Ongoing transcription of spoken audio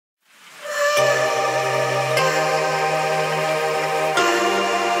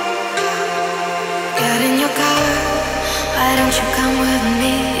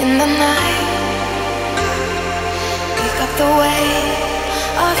the night. Pick up the weight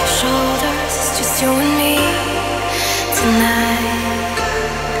of your shoulders. It's just you and me tonight.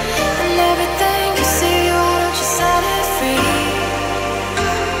 And everything you see, you want to set it free.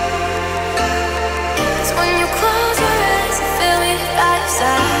 'Cause when you close your eyes, I feel me by your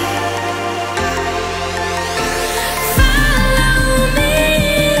side.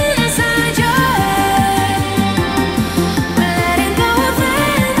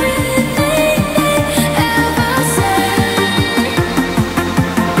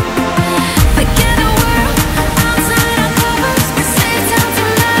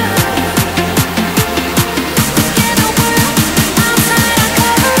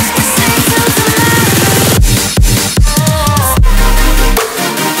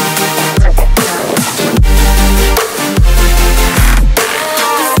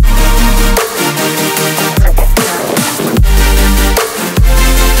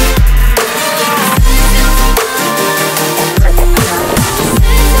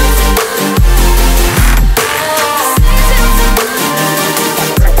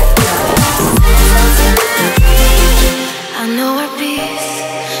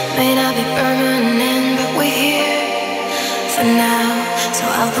 May not be permanent, but we're here for now. So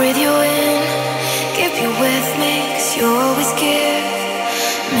I'll breathe you in, keep you with me, 'cause you always give